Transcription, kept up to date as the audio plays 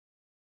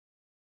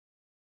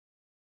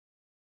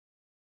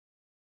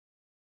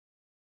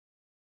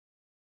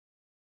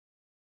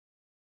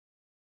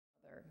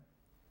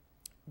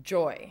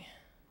Joy.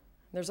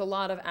 There's a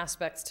lot of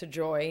aspects to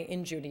joy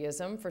in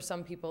Judaism. For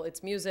some people,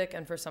 it's music,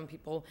 and for some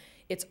people,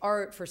 it's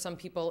art. For some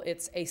people,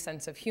 it's a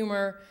sense of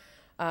humor.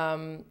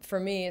 For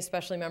me,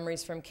 especially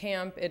memories from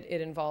camp, it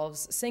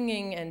involves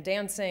singing and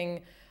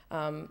dancing,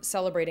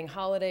 celebrating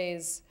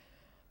holidays.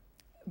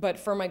 But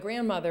for my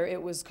grandmother,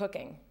 it was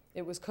cooking.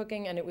 It was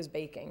cooking and it was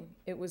baking.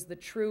 It was the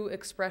true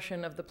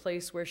expression of the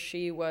place where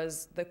she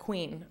was the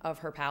queen of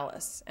her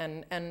palace,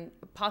 and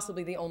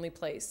possibly the only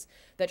place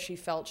that she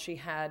felt she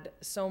had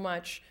so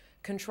much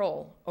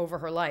control over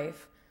her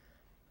life.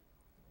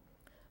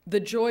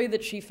 The joy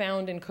that she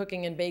found in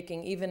cooking and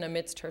baking, even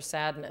amidst her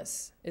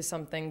sadness, is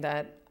something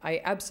that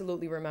I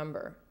absolutely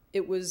remember.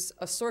 It was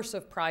a source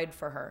of pride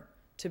for her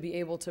to be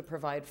able to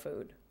provide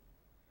food.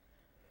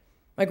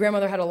 My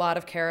grandmother had a lot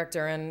of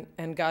character,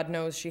 and God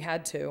knows she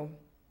had to.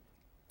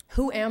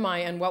 Who am I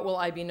and what will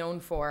I be known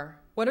for?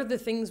 What are the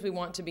things we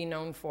want to be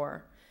known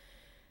for?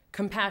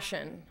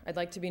 Compassion. I'd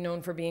like to be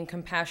known for being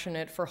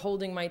compassionate, for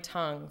holding my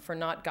tongue, for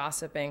not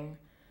gossiping,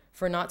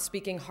 for not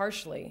speaking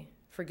harshly,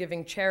 for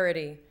giving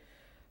charity,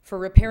 for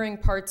repairing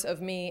parts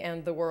of me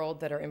and the world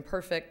that are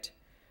imperfect,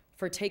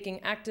 for taking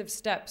active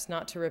steps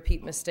not to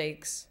repeat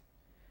mistakes,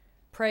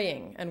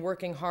 praying and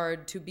working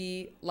hard to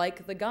be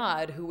like the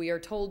God who we are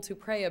told to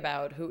pray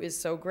about, who is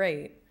so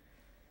great.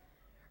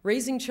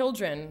 Raising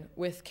children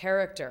with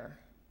character.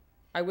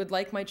 I would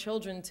like my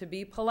children to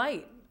be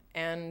polite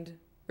and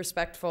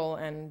respectful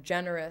and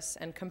generous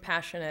and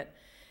compassionate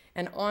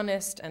and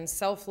honest and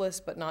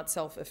selfless but not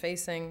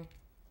self-effacing.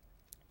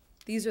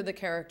 These are the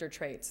character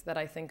traits that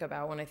I think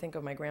about when I think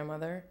of my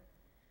grandmother.